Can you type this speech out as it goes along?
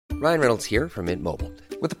Ryan Reynolds here from Mint Mobile.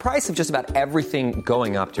 With the price of just about everything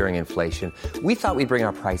going up during inflation, we thought we'd bring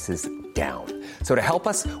our prices down. So to help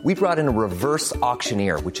us, we brought in a reverse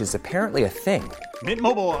auctioneer, which is apparently a thing. Mint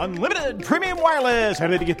Mobile Unlimited Premium Wireless. How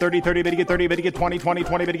to get 30, 30, bit to get 30, bit to get 20, 20,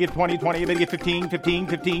 20, bit to get 20, 20, bit to get 15, 15,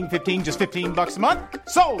 15, 15, just $15 a month?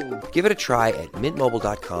 Sold! Give it a try at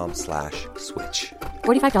mintmobile.com/switch.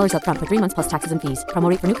 $45 up front for 3 months plus taxes and fees. Promo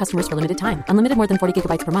rate for new customers for limited time. Unlimited more than 40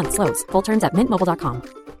 gigabytes per month. Slows full terms at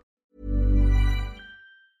mintmobile.com.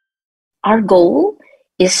 Our goal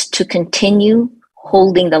is to continue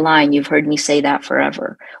holding the line. You've heard me say that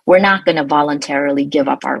forever. We're not going to voluntarily give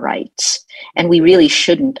up our rights. And we really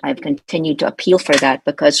shouldn't. I've continued to appeal for that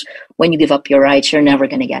because when you give up your rights, you're never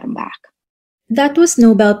going to get them back. That was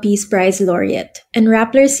Nobel Peace Prize laureate and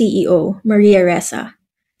Rappler CEO Maria Ressa,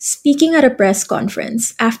 speaking at a press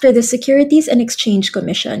conference after the Securities and Exchange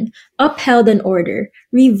Commission upheld an order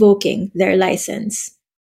revoking their license.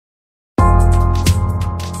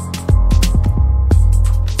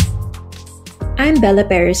 I'm Bella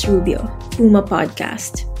Perez Rubio, Puma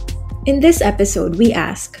Podcast. In this episode, we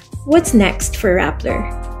ask, what's next for Rappler?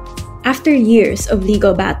 After years of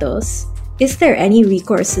legal battles, is there any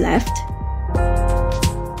recourse left?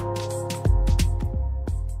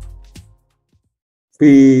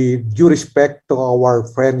 With due respect to our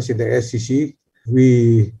friends in the SEC,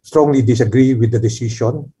 we strongly disagree with the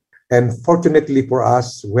decision. And fortunately for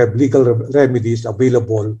us, we have legal remedies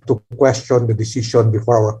available to question the decision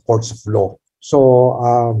before our courts of law.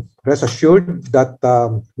 So rest assured that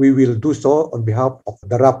we will do so on behalf of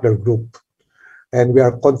the Rappler Group. And we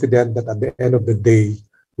are confident that at the end of the day,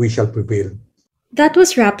 we shall prevail. That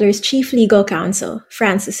was Rappler's chief legal counsel,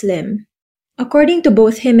 Francis Lim. According to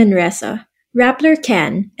both him and Ressa, Rappler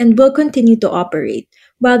can and will continue to operate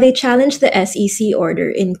while they challenge the SEC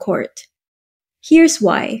order in court. Here's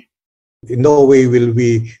why. In no way will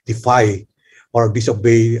we defy or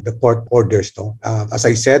disobey the court orders. No? As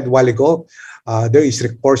I said a while ago, there is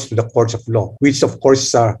recourse to the courts of law, which of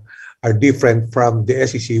course are different from the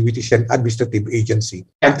SEC, which is an administrative agency.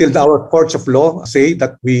 Until our courts of law say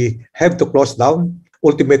that we have to close down,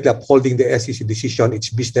 ultimately upholding the SEC decision,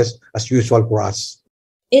 it's business as usual for us.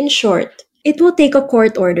 In short, it will take a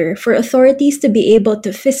court order for authorities to be able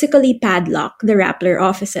to physically padlock the Rappler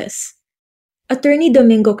offices. Attorney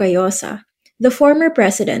Domingo Cayosa, the former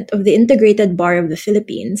president of the Integrated Bar of the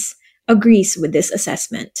Philippines, agrees with this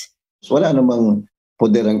assessment. So wala namang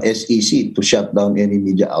poder ang SEC to shut down any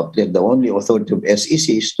media outlet. The only authority of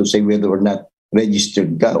SEC is to say whether or not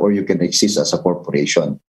registered ka or you can exist as a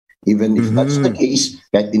corporation. Even if that's the case,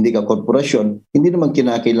 kahit hindi ka korporasyon, hindi naman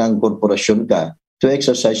kinakailangan korporasyon ka to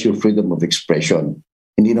exercise your freedom of expression.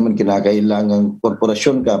 Hindi naman kinakailangan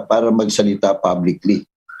korporasyon ka para magsalita publicly.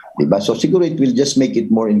 Diba? So siguro it will just make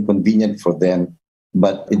it more inconvenient for them,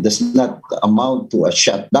 but it does not amount to a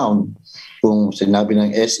shutdown kung sinabi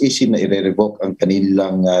ng SEC na i-revoke ang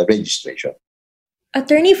kanilang registration.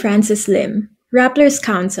 Attorney Francis Lim, Rappler's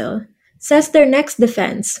counsel, says their next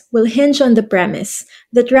defense will hinge on the premise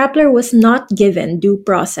that Rappler was not given due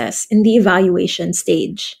process in the evaluation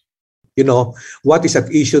stage. You know, what is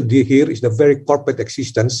at issue here is the very corporate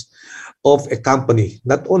existence of a company,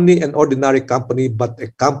 not only an ordinary company, but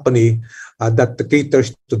a company that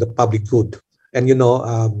caters to the public good. And, you know,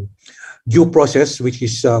 due process, which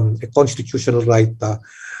is a constitutional right,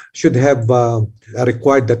 should have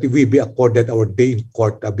required that we be accorded our day in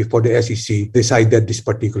court before the SEC decided this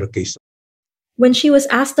particular case. When she was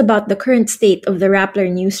asked about the current state of the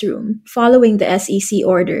Rappler newsroom following the SEC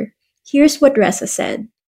order, here's what Ressa said.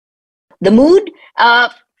 The mood,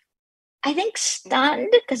 I think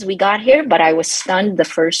stunned because we got here, but I was stunned the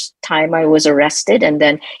first time I was arrested. And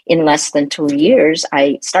then in less than 2 years,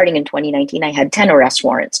 starting in 2019, I had 10 arrest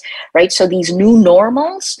warrants, right? So these new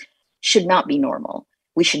normals should not be normal.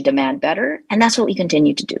 We should demand better. And that's what we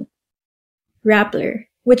continue to do. Rappler,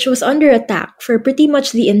 which was under attack for pretty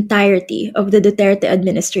much the entirety of the Duterte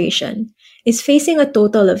administration, is facing a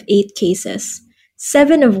total of 8 cases,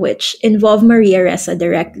 7 of which involve Maria Ressa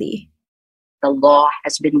directly. The law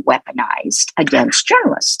has been weaponized against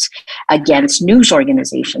journalists, against news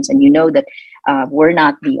organizations. And you know that we're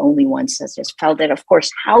not the only ones that just felt it. Of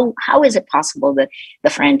course, how is it possible that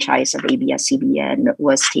the franchise of ABS-CBN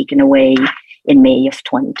was taken away in May of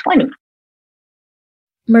 2020?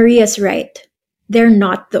 Maria's right. They're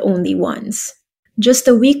not the only ones. Just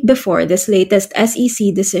a week before this latest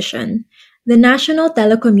SEC decision, the National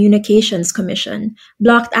Telecommunications Commission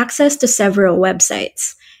blocked access to several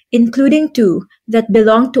websites, including 2 that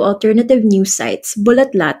belong to alternative news sites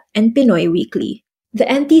Bulatlat and Pinoy Weekly. The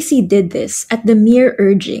NTC did this at the mere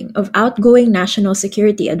urging of outgoing National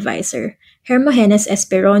Security Advisor Hermogenes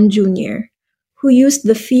Esperon Jr., who used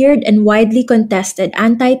the feared and widely contested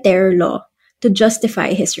anti-terror law to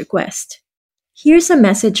justify his request. Here's a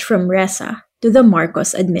message from Ressa to the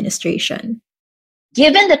Marcos administration.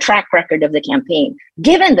 Given the track record of the campaign,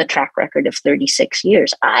 given the track record of 36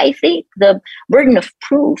 years, I think the burden of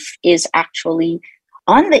proof is actually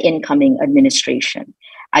on the incoming administration.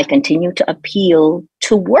 I continue to appeal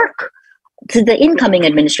to work to the incoming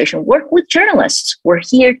administration, work with journalists. We're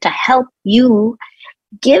here to help you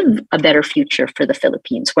give a better future for the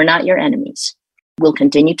Philippines. We're not your enemies. We'll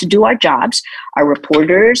continue to do our jobs. Our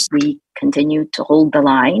reporters, we continue to hold the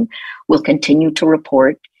line. We'll continue to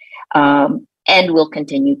report. And we'll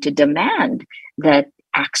continue to demand that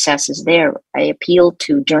access is there. I appeal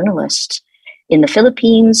to journalists in the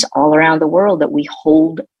Philippines, all around the world, that we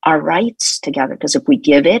hold our rights together. Because if we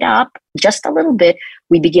give it up just a little bit,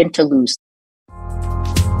 we begin to lose.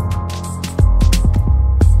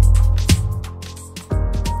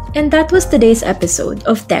 And that was today's episode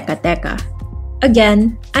of Teka Teka.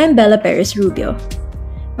 Again, I'm Bella Perez Rubio.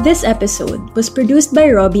 This episode was produced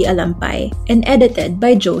by Robbie Alampay and edited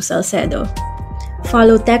by Joe Salcedo.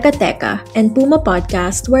 Follow Teka Teka and Puma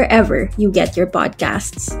Podcast wherever you get your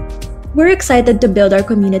podcasts. We're excited to build our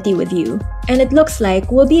community with you, and it looks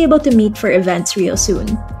like we'll be able to meet for events real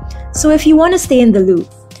soon. So if you want to stay in the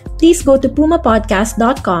loop, please go to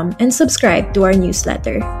pumapodcast.com and subscribe to our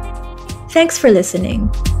newsletter. Thanks for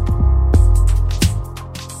listening.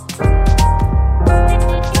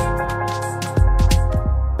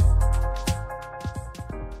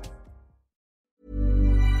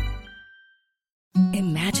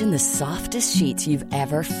 Imagine the softest sheets you've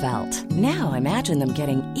ever felt. Now imagine them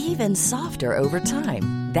getting even softer over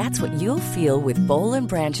time. That's what you'll feel with Boll &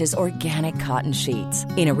 Branch's organic cotton sheets.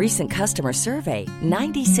 In a recent customer survey,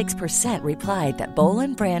 96% replied that Boll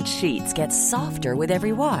 & Branch sheets get softer with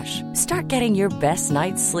every wash. Start getting your best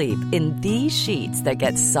night's sleep in these sheets that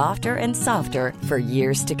get softer and softer for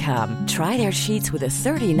years to come. Try their sheets with a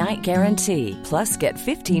 30-night guarantee. Plus, get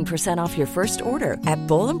 15% off your first order at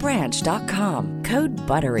bollandbranch.com. Code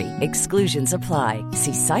BUTTERY. Exclusions apply.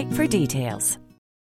 See site for details.